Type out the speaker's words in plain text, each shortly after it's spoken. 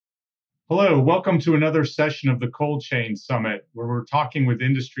Hello, welcome to another session of the Cold Chain Summit, where we're talking with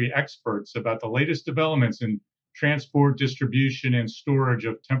industry experts about the latest developments in transport, distribution, and storage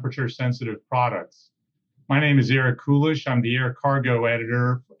of temperature-sensitive products. My name is Eric Kulish. I'm the air cargo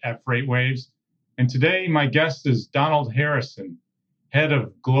editor at FreightWaves. And today, my guest is Donald Harrison, head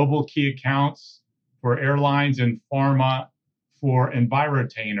of global key accounts for airlines and pharma for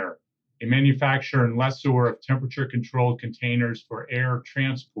Envirotainer, a manufacturer and lessor of temperature-controlled containers for air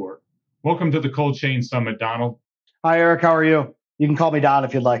transport. Welcome to the Cold Chain Summit, Donald. Hi, Eric. How are you? You can call me Don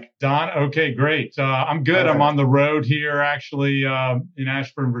if you'd like. Don, okay, great. I'm good. Perfect. I'm on the road here, actually, in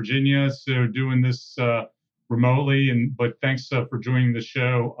Ashburn, Virginia, so doing this remotely. But thanks for joining the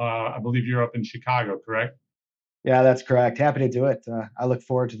show. I believe you're up in Chicago, correct? Yeah, that's correct. Happy to do it. I look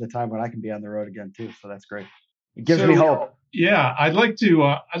forward to the time when I can be on the road again too. So that's great. It gives me hope. Yeah, I'd like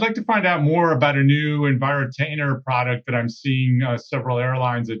to find out more about a new Envirotainer product that I'm seeing several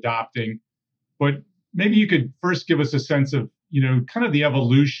airlines adopting. But maybe you could first give us a sense of, kind of the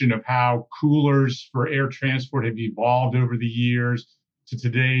evolution of how coolers for air transport have evolved over the years to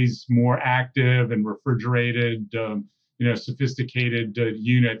today's more active and refrigerated, sophisticated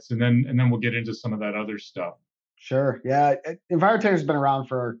units, and then we'll get into some of that other stuff. Sure. Yeah, Envirotainer has been around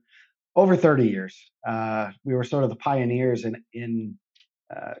for over 30 years. We were sort of the pioneers in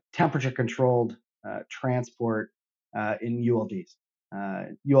temperature controlled transport in ULDs.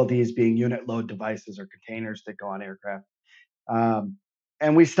 ULDs being unit load devices or containers that go on aircraft.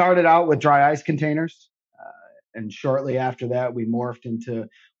 And we started out with dry ice containers. And shortly after that, we morphed into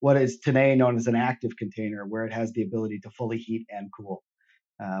what is today known as an active container, where it has the ability to fully heat and cool.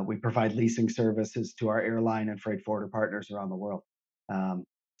 We provide leasing services to our airline and freight forwarder partners around the world.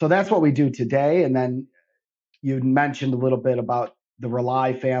 So that's what we do today. And then you mentioned a little bit about the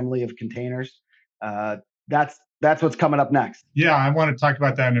Rely family of containers. That's what's coming up next. Yeah, I want to talk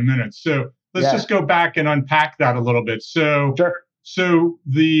about that in a minute. So let's just go back and unpack that a little bit. So, sure. So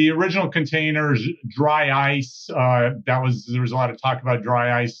the original containers, dry ice, there was a lot of talk about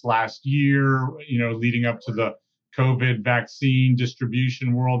dry ice last year, leading up to the COVID vaccine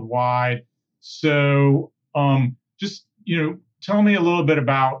distribution worldwide. So just, tell me a little bit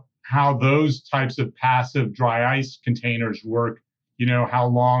about how those types of passive dry ice containers work, how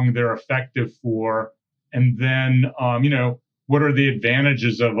long they're effective for, and then, what are the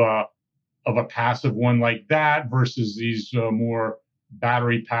advantages of a passive one like that versus these more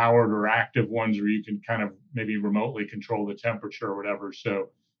battery powered or active ones where you can kind of maybe remotely control the temperature or whatever. So,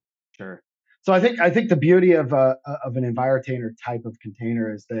 sure. So I think the beauty of an Envirotainer type of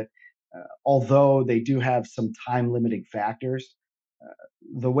container is that although they do have some time limiting factors,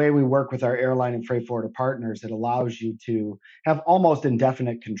 the way we work with our airline and freight forwarder partners, it allows you to have almost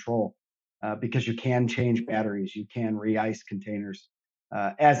indefinite control because you can change batteries, you can re-ice containers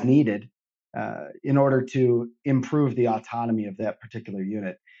as needed in order to improve the autonomy of that particular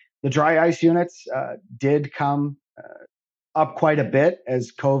unit. The dry ice units did come up quite a bit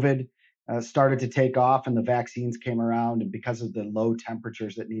as COVID started to take off and the vaccines came around, and because of the low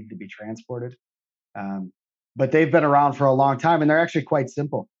temperatures that needed to be transported. But they've been around for a long time, and they're actually quite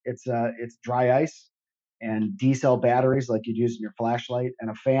simple. It's dry ice and D-cell batteries like you'd use in your flashlight, and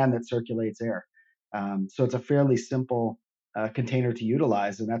a fan that circulates air. So it's a fairly simple container to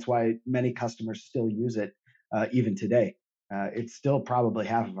utilize, and that's why many customers still use it even today. It's still probably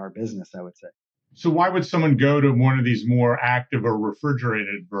half of our business, I would say. So why would someone go to one of these more active or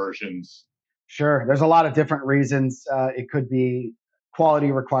refrigerated versions? Sure, there's a lot of different reasons. It could be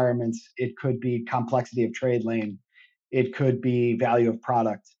quality requirements. It could be complexity of trade lane. It could be value of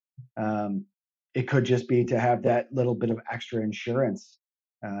product. It could just be to have that little bit of extra insurance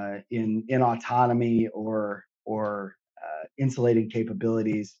in autonomy or insulating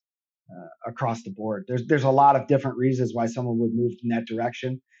capabilities across the board. There's a lot of different reasons why someone would move in that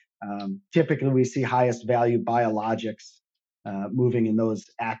direction. Typically, we see highest value biologics moving in those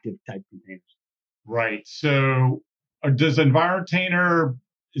active type containers. Right. So, does Envirotainer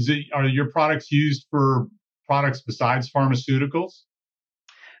are your products used for products besides pharmaceuticals?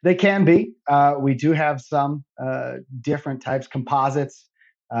 They can be. We do have some different types, composites,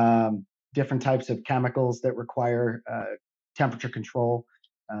 different types of chemicals that require temperature control.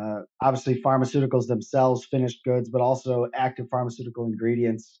 Obviously, pharmaceuticals themselves, finished goods, but also active pharmaceutical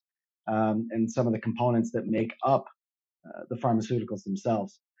ingredients and some of the components that make up the pharmaceuticals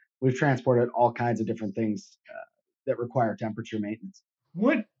themselves. We've transported all kinds of different things that require temperature maintenance.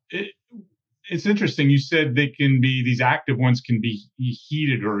 It's interesting. You said these active ones can be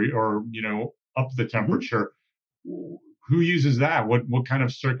heated or up the temperature. Mm-hmm. Who uses that? What kind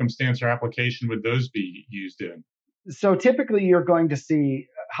of circumstance or application would those be used in? So typically you're going to see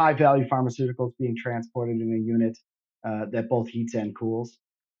high value pharmaceuticals being transported in a unit that both heats and cools.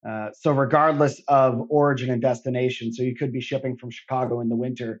 So regardless of origin and destination, so you could be shipping from Chicago in the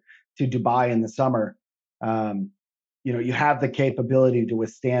winter to Dubai in the summer. Um, you have the capability to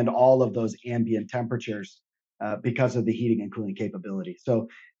withstand all of those ambient temperatures because of the heating and cooling capability. So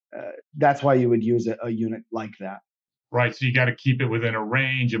that's why you would use a unit like that. Right. So you got to keep it within a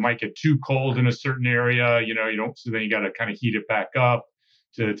range. It might get too cold in a certain area. You don't. So then you got to kind of heat it back up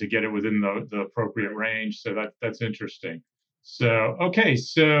to get it within the appropriate range. So that's interesting. So okay.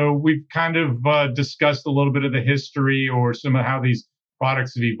 So we've kind of discussed a little bit of the history or some of how these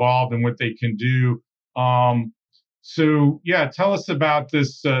products have evolved and what they can do. So yeah, tell us about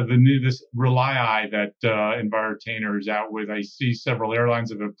this Rely that Envirotainer is out with. I see several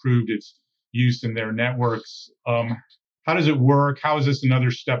airlines have approved its use in their networks. How does it work? How is this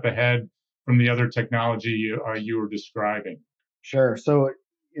another step ahead from the other technology you were describing? Sure. So,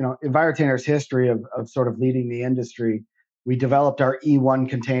 Envirotainer's history of sort of leading the industry, we developed our E1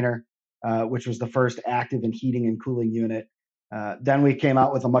 container, which was the first active and heating and cooling unit. Then we came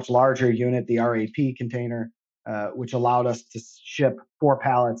out with a much larger unit, the RAP container, which allowed us to ship 4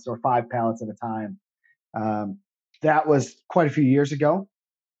 pallets or 5 pallets at a time. Um, that was quite a few years ago.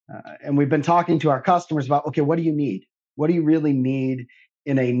 And we've been talking to our customers about, okay, what do you need? What do you really need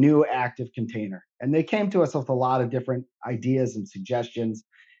in a new active container? And they came to us with a lot of different ideas and suggestions.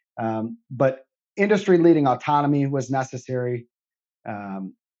 But industry leading autonomy was necessary.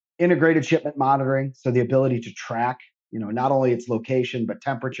 Um, Integrated shipment monitoring, so the ability to track, not only its location but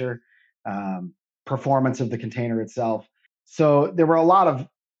temperature, performance of the container itself. So there were a lot of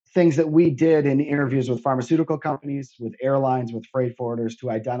things that we did in interviews with pharmaceutical companies, with airlines, with freight forwarders to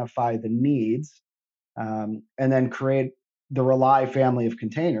identify the needs, and then create the Rely family of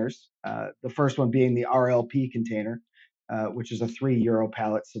containers. The first one being the RLP container, which is a €3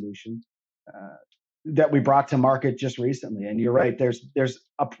 pallet solution that we brought to market just recently. And you're right,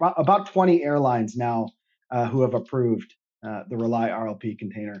 about 20 airlines now who have approved the Rely RLP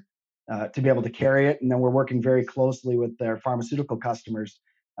container to be able to carry it. And then we're working very closely with their pharmaceutical customers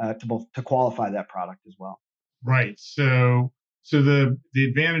to qualify that product as well. Right. So the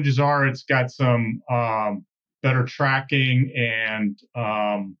advantages are it's got some better tracking and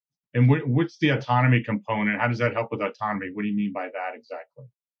what's the autonomy component? How does that help with autonomy? What do you mean by that exactly?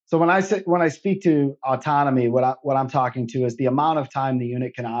 So when I speak to autonomy, what I'm talking to is the amount of time the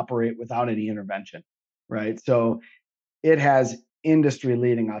unit can operate without any intervention, right? So it has industry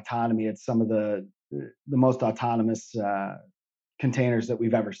leading autonomy. It's some of the most autonomous containers that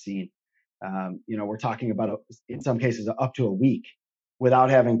we've ever seen. We're talking about in some cases up to a week without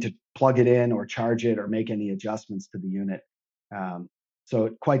having to plug it in or charge it or make any adjustments to the unit. So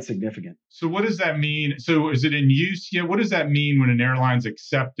quite significant. So what does that mean? So is it in use yet? What does that mean when an airline's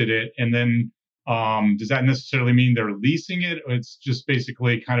accepted it? And then does that necessarily mean they're leasing it? Or it's just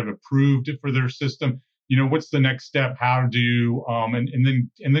basically kind of approved for their system? What's the next step? How do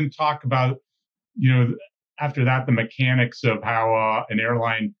and then talk about you know after that the mechanics of how an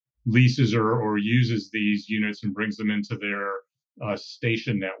airline leases or uses these units and brings them into their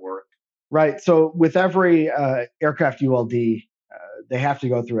station network. Right. So with every aircraft ULD, they have to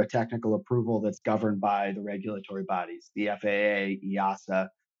go through a technical approval that's governed by the regulatory bodies, the FAA, EASA,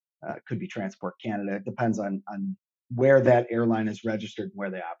 could be Transport Canada. It depends on where that airline is registered and where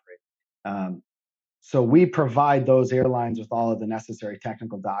they operate. So we provide those airlines with all of the necessary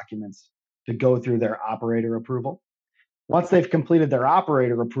technical documents to go through their operator approval. Once they've completed their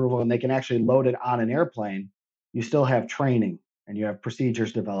operator approval and they can actually load it on an airplane, you still have training and you have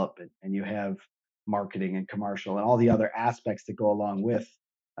procedures development and you have marketing and commercial and all the other aspects that go along with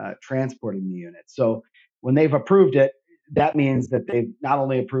transporting the unit. So when they've approved it, that means that they've not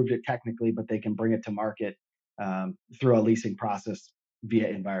only approved it technically, but they can bring it to market through a leasing process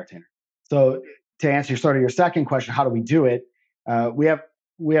via Envirotainer. So to answer your second question, how do we do it? We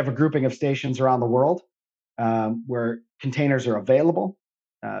have a grouping of stations around the world where containers are available.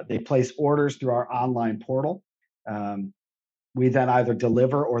 They place orders through our online portal. We then either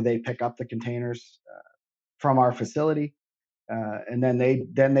deliver or they pick up the containers from our facility, and then they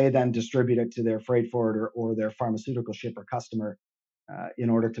then distribute it to their freight forwarder or their pharmaceutical shipper customer in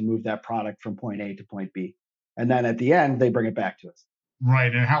order to move that product from point A to point B. And then at the end, they bring it back to us.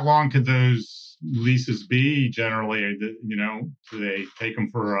 Right. And how long could those leases be generally? Do they take them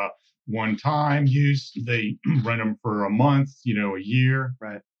for a one-time use? Do they rent them for a month, a year?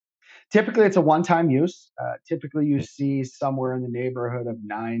 Right. Typically, it's a one-time use. Typically, you see somewhere in the neighborhood of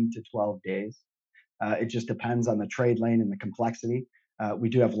 9 to 12 days. It just depends on the trade lane and the complexity. We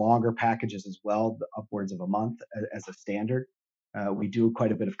do have longer packages as well, upwards of a month as a standard. We do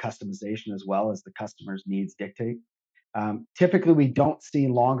quite a bit of customization as well as the customer's needs dictate. Typically, we don't see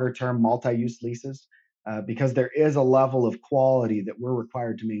longer term multi use leases because there is a level of quality that we're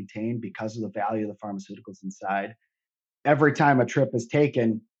required to maintain because of the value of the pharmaceuticals inside. Every time a trip is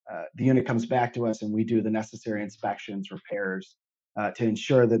taken, the unit comes back to us and we do the necessary inspections, repairs to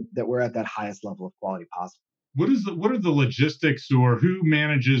ensure that we're at that highest level of quality possible. What are the logistics, or who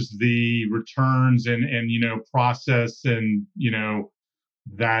manages the returns and process, and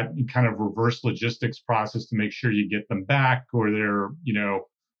that kind of reverse logistics process to make sure you get them back, or they're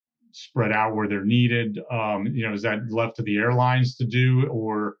spread out where they're needed? Is that left to the airlines to do,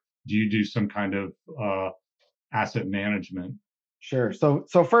 or do you do some kind of asset management? Sure. So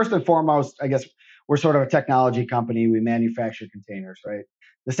first and foremost, I guess we're sort of a technology company. We manufacture containers, right?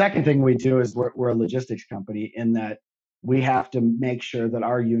 The second thing we do is we're a logistics company in that we have to make sure that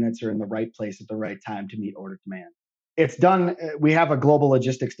our units are in the right place at the right time to meet order demand. It's done. We have a global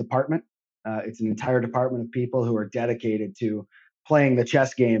logistics department. It's an entire department of people who are dedicated to playing the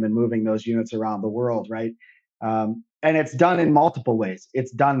chess game and moving those units around the world, right? And it's done in multiple ways.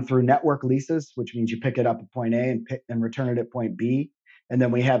 It's done through network leases, which means you pick it up at point A and return it at point B, and then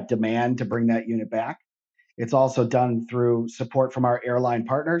we have demand to bring that unit back. It's also done through support from our airline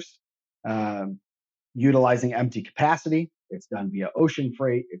partners, um, utilizing empty capacity. It's done via ocean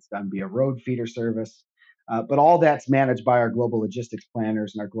freight. It's done via road feeder service. But all that's managed by our global logistics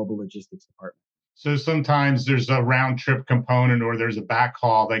planners and our global logistics department. So sometimes there's a round trip component, or there's a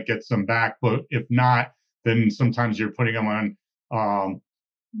backhaul that gets them back. But if not, then sometimes you're putting them on um,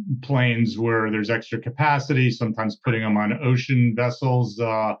 planes where there's extra capacity, sometimes putting them on ocean vessels,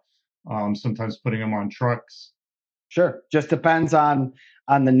 sometimes putting them on trucks. Sure, just depends on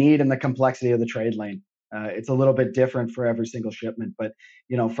the need and the complexity of the trade lane. It's a little bit different for every single shipment, but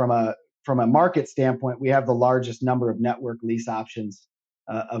from a market standpoint, we have the largest number of network lease options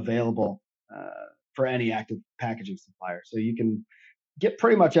available uh, for any active packaging supplier. So you can get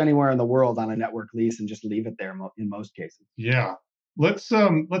pretty much anywhere in the world on a network lease and just leave it there in most cases. Yeah. Let's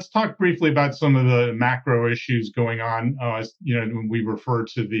talk briefly about some of the macro issues going on. When we refer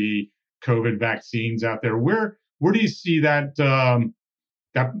to the COVID vaccines out there, where do you see that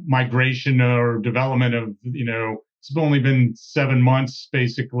migration or development of, it's only been 7 months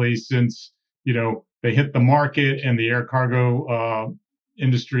basically since, they hit the market, and the air cargo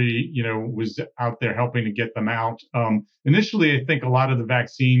industry, was out there helping to get them out. Initially, I think a lot of the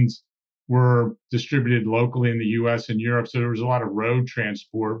vaccines were distributed locally in the US and Europe, so there was a lot of road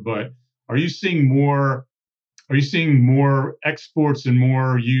transport. But are you seeing more? Are you seeing more exports and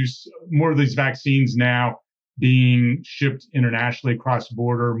more of these vaccines now being shipped internationally cross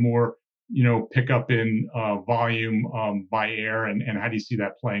border, more, pickup in volume by air, and how do you see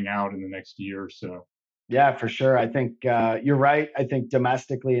that playing out in the next year or so? Yeah, for sure. I think you're right. I think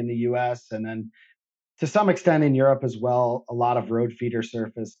domestically in the U.S. and then to some extent in Europe as well, a lot of road feeder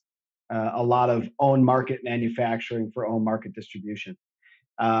surface, a lot of own market manufacturing for own market distribution.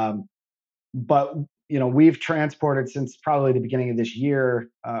 Um, but we've transported since probably the beginning of this year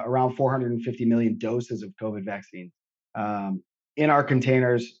around 450 million doses of COVID vaccine in our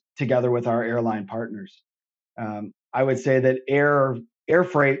containers together with our airline partners. I would say that air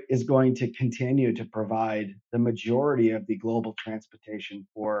freight is going to continue to provide the majority of the global transportation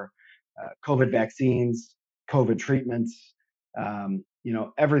for COVID vaccines, COVID treatments,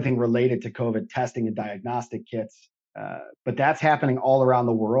 everything related to COVID testing and diagnostic kits. But that's happening all around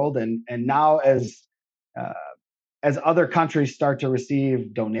the world, and now uh, as other countries start to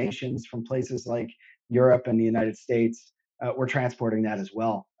receive donations from places like Europe and the United States, we're transporting that as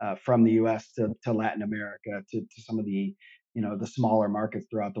well from the U.S. to Latin America to some of the smaller markets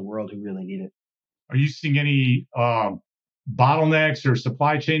throughout the world who really need it. Are you seeing any bottlenecks or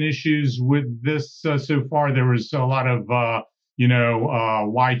supply chain issues with this so far? There was a lot of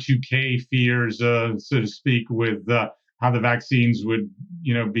Y2K fears, so to speak, with how the vaccines would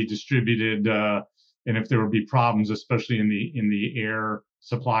be distributed, and if there would be problems, especially in the air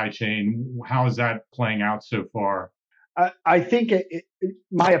supply chain. How is that playing out so far? I think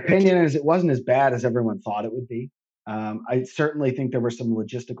my opinion is it wasn't as bad as everyone thought it would be. I certainly think there were some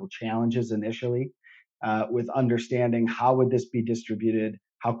logistical challenges initially with understanding how would this be distributed,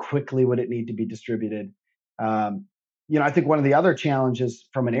 how quickly would it need to be distributed. Um, I think one of the other challenges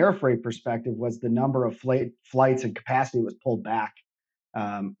from an air freight perspective was the number of flights and capacity was pulled back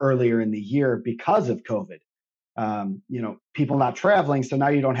earlier in the year because of COVID. People not traveling, so now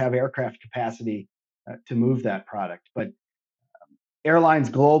you don't have aircraft capacity to move that product. But airlines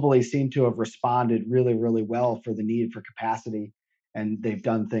globally seem to have responded really, really well for the need for capacity. and they've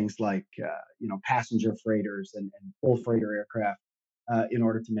done things like passenger freighters and full freighter aircraft in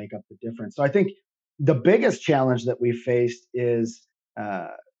order to make up the difference. So I think the biggest challenge that we faced is uh,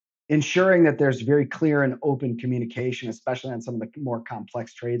 ensuring that there's very clear and open communication, especially on some of the more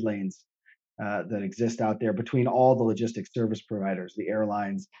complex trade lanes that exist out there between all the logistics service providers, the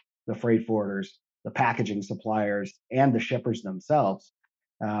airlines, the freight forwarders, the packaging suppliers, and the shippers themselves.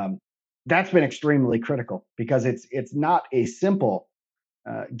 Um, that's been extremely critical because it's not a simple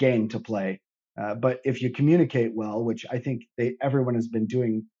game to play. But if you communicate well, which I think everyone has been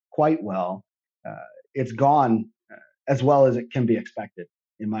doing quite well, uh, it's gone as well as it can be expected,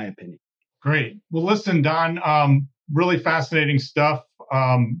 in my opinion. Great. Well, listen, Don, really fascinating stuff.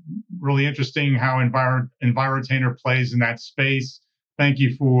 Really interesting how Envirotainer plays in that space. Thank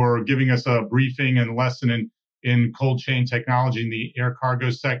you for giving us a briefing and lesson in cold chain technology in the air cargo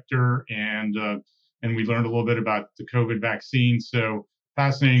sector, and we learned a little bit about the COVID vaccine. So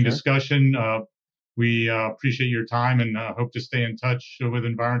fascinating Sure. discussion. We appreciate your time and hope to stay in touch with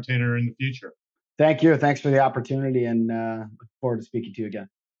Envirotainer in the future. Thank you. Thanks for the opportunity, and look forward to speaking to you again.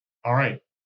 All right.